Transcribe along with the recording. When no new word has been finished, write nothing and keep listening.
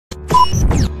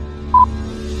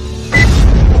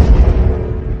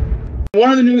One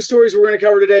of the news stories we're going to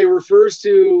cover today refers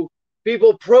to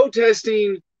people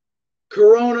protesting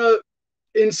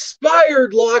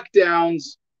Corona-inspired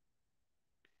lockdowns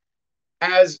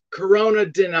as Corona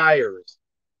deniers.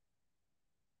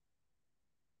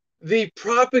 The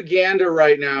propaganda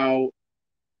right now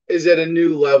is at a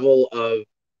new level of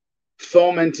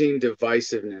fomenting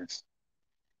divisiveness.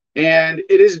 And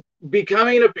it is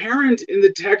becoming apparent in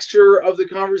the texture of the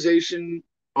conversation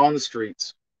on the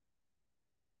streets.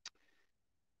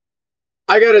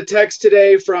 I got a text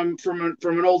today from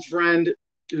an old friend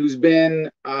who's been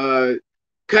kind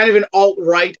of an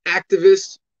alt-right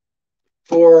activist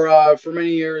for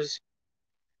many years,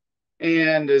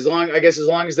 and as long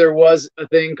as there was a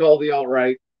thing called the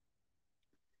alt-right,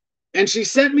 and she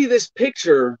sent me this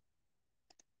picture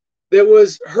that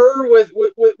was her with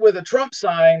a Trump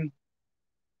sign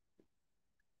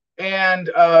and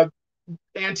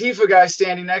Antifa guy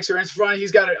standing next to her. And it's funny,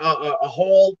 he's got a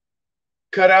hole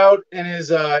cut out in his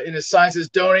sign, says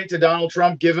donate to Donald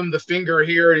Trump, give him the finger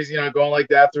here, and he's going like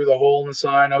that through the hole in the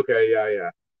sign. Okay,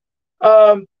 yeah.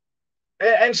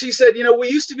 And she said, we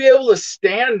used to be able to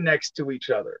stand next to each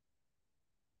other,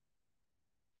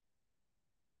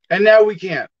 and now we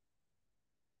can't.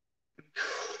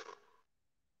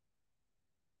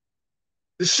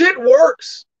 The shit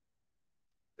works.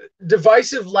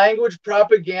 Divisive language,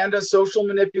 propaganda, social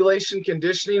manipulation,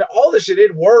 conditioning, all this shit,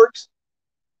 it works.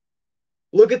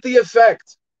 Look at the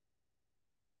effect.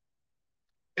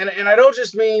 And I don't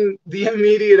just mean the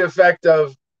immediate effect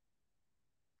of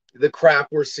the crap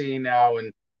we're seeing now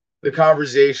and the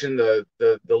conversation, the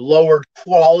lowered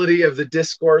quality of the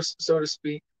discourse, so to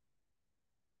speak.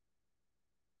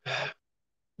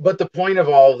 But the point of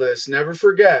all of this, never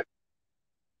forget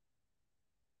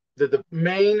that the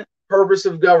main purpose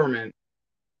of government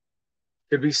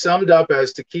could be summed up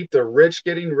as to keep the rich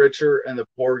getting richer and the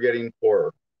poor getting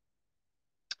poorer.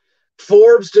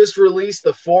 Forbes just released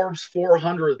the Forbes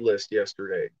 400 list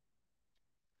yesterday.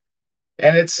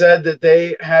 And it said that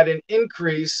they had an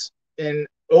increase in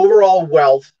overall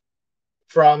wealth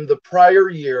from the prior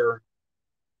year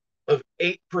of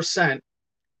 8%,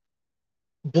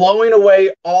 blowing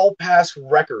away all past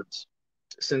records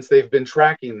since they've been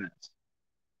tracking this.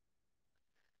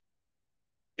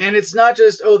 And it's not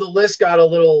just, the list got a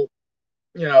little,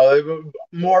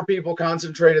 more people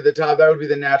concentrated at the top. That would be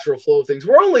the natural flow of things.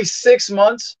 We're only 6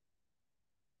 months.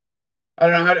 I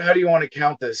don't know, how do you want to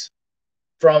count this?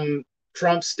 From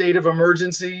Trump's state of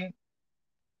emergency.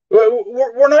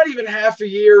 We're not even half a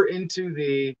year into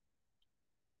the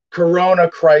Corona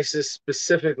crisis,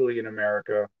 specifically in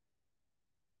America.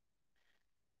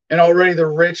 And already the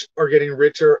rich are getting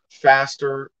richer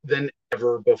faster than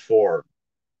ever before.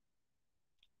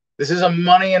 This is a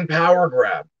money and power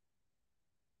grab.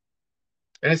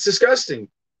 And it's disgusting.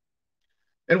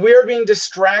 And we are being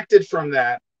distracted from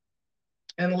that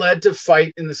and led to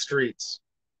fight in the streets.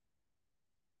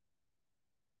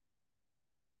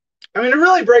 I mean, it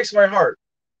really breaks my heart.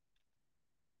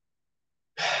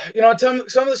 Some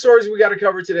of the stories we got to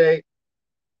cover today,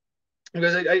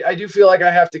 because I do feel like I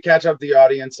have to catch up the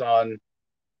audience on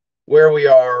where we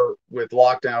are with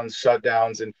lockdowns,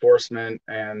 shutdowns, enforcement,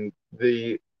 and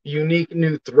the unique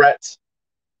new threats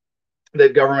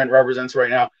that government represents right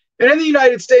now. And in the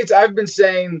United States, I've been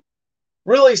saying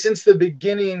really since the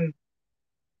beginning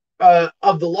of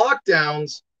the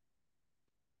lockdowns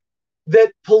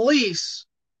that police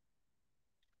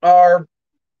are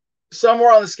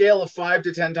somewhere on the scale of 5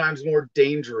 to 10 times more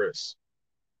dangerous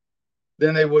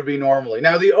than they would be normally.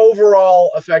 Now, the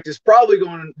overall effect is probably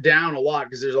going down a lot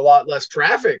because there's a lot less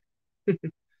traffic.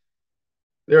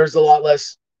 There's a lot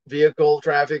less vehicle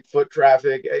traffic, foot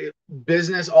traffic,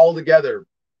 business altogether.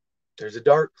 There's a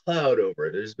dark cloud over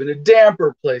it. There's been a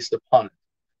damper placed upon it.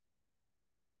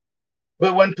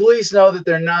 But when police know that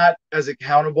they're not as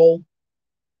accountable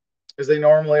as they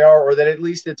normally are, or that at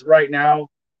least it's right now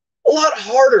a lot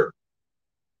harder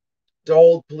to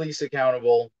hold police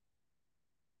accountable,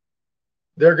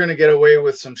 they're going to get away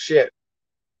with some shit.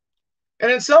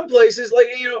 And in some places, like,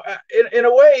 in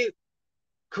a way,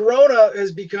 Corona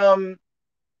has become,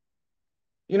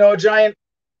 a giant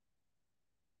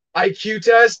IQ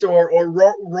test or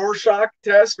Rorschach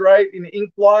test, right? An ink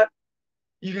blot.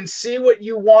 You can see what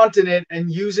you want in it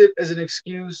and use it as an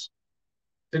excuse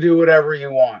to do whatever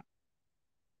you want.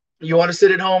 You want to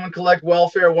sit at home and collect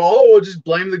welfare? Well, we'll just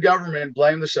blame the government,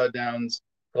 blame the shutdowns,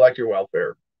 collect your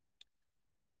welfare.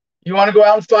 You want to go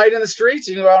out and fight in the streets?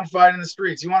 You can go out and fight in the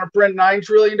streets. You want to print $9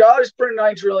 trillion? Print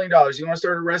 $9 trillion. You want to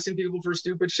start arresting people for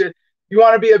stupid shit? You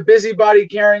want to be a busybody,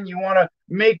 Karen? You want to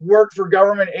make work for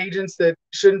government agents that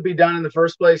shouldn't be done in the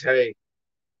first place? Hey,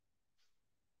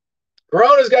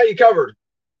 Corona's got you covered.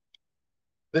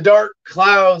 The dark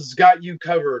clouds got you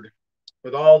covered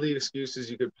with all the excuses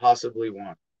you could possibly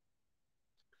want.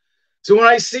 So when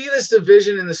I see this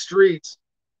division in the streets,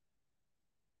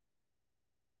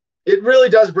 it really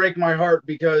does break my heart,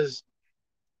 because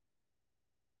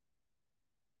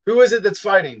who is it that's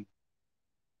fighting?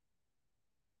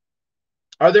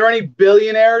 Are there any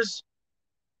billionaires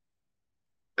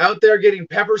out there getting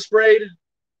pepper sprayed,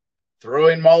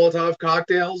 throwing Molotov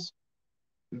cocktails,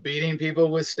 beating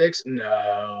people with sticks?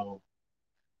 No.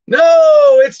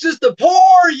 No, it's just the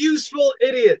poor, useful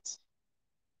idiots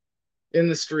in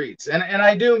the streets. And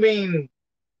I do mean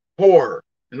poor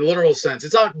in the literal sense.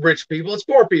 It's not rich people, it's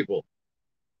poor people.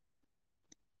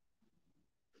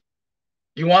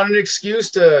 You want an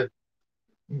excuse to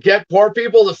get poor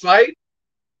people to fight?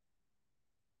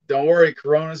 Don't worry,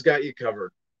 Corona's got you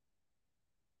covered.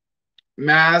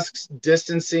 Masks,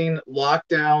 distancing,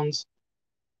 lockdowns,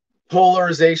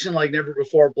 polarization like never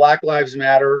before. Black Lives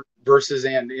Matter versus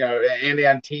and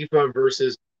Antifa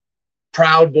versus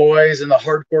Proud Boys and the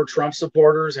hardcore Trump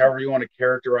supporters, however you want to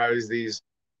characterize these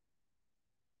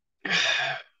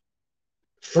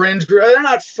fringe groups. They're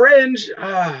not fringe.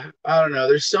 I don't know.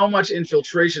 There's so much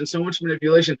infiltration, so much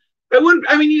manipulation.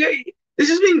 This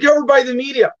is being covered by the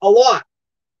media a lot,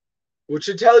 which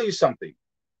should tell you something.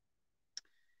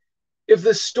 If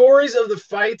the stories of the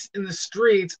fights in the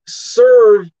streets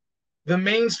serve the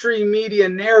mainstream media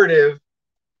narrative,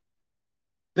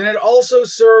 then it also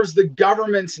serves the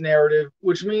government's narrative,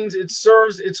 which means it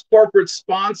serves its corporate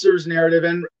sponsors' narrative.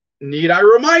 And need I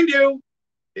remind you,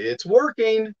 it's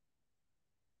working.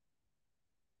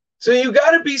 So you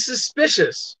got to be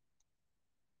suspicious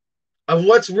of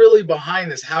what's really behind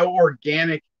this. How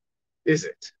organic is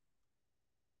it?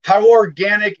 How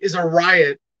organic is a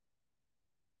riot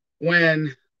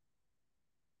when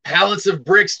pallets of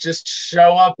bricks just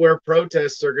show up where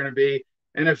protests are going to be,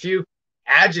 and a few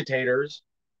agitators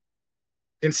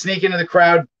can sneak into the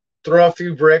crowd, throw a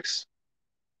few bricks,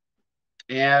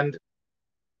 and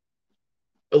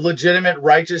a legitimate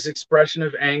righteous expression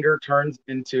of anger turns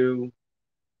into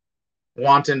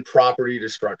wanton property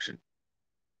destruction?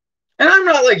 And I'm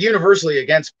not like universally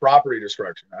against property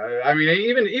destruction. I mean,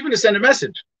 even to send a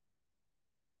message.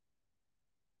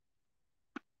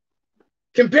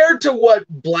 Compared to what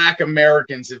Black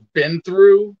Americans have been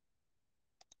through,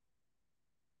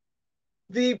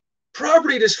 the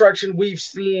property destruction we've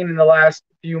seen in the last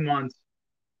few months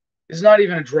is not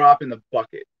even a drop in the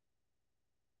bucket.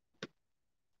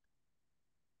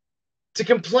 To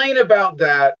complain about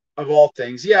that, of all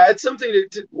things, yeah, it's something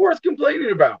worth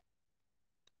complaining about.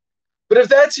 But if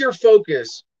that's your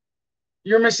focus,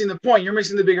 you're missing the point. You're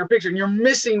missing the bigger picture. And you're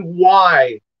missing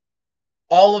why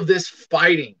all of this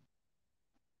fighting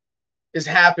is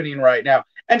happening right now.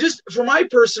 And just for my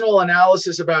personal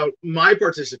analysis about my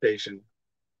participation,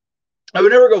 I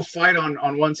would never go fight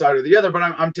on one side or the other, but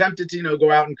I'm tempted to,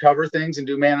 go out and cover things and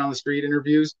do man on the street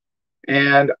interviews.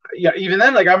 And yeah, even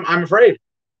then, like I'm afraid.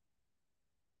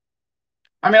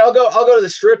 I mean, I'll go to the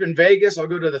Strip in Vegas. I'll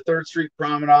go to the 3rd Street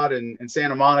Promenade in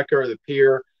Santa Monica or the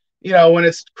Pier, when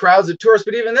it's crowds of tourists.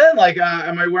 But even then, like,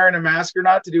 am I wearing a mask or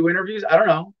not to do interviews? I don't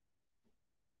know.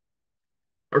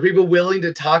 Are people willing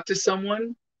to talk to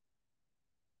someone?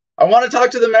 I want to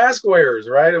talk to the mask wearers,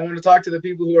 right? I want to talk to the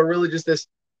people who are really just this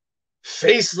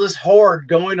faceless horde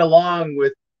going along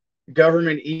with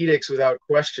government edicts without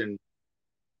question.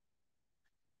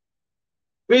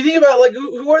 When you think about, like,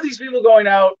 who are these people going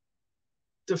out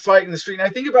to fight in the street? And I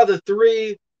think about the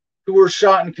 3 who were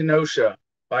shot in Kenosha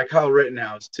by Kyle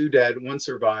Rittenhouse. 2 dead, 1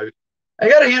 survived. I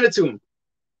got to hand it to him.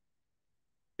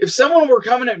 If someone were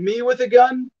coming at me with a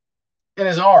gun in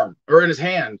his arm or in his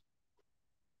hand,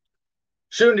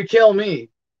 shooting to kill me,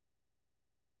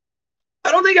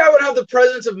 I don't think I would have the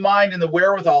presence of mind and the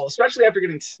wherewithal, especially after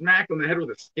getting smacked on the head with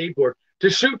a skateboard, to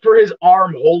shoot for his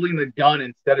arm holding the gun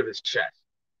instead of his chest.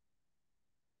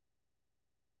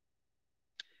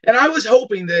 And I was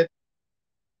hoping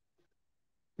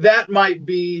that might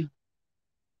be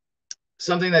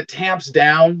something that tamps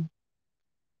down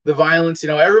the violence.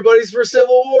 Everybody's for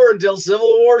civil war until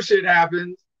civil war shit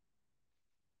happens.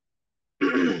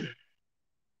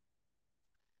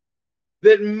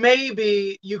 That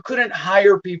maybe you couldn't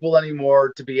hire people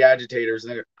anymore to be agitators.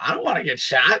 And I don't want to get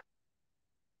shot.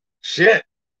 Shit.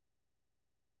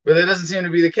 But that doesn't seem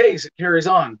to be the case. It carries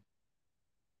on.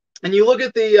 And you look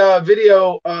at the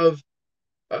video of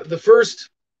the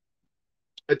first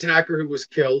attacker who was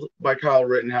killed by Kyle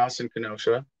Rittenhouse in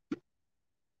Kenosha.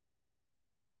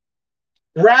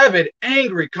 Rabid,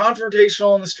 angry,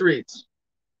 confrontational in the streets.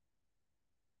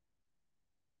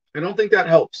 I don't think that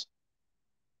helps.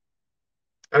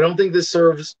 I don't think this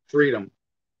serves freedom.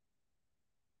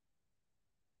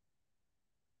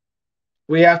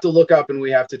 We have to look up and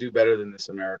we have to do better than this,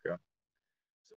 America.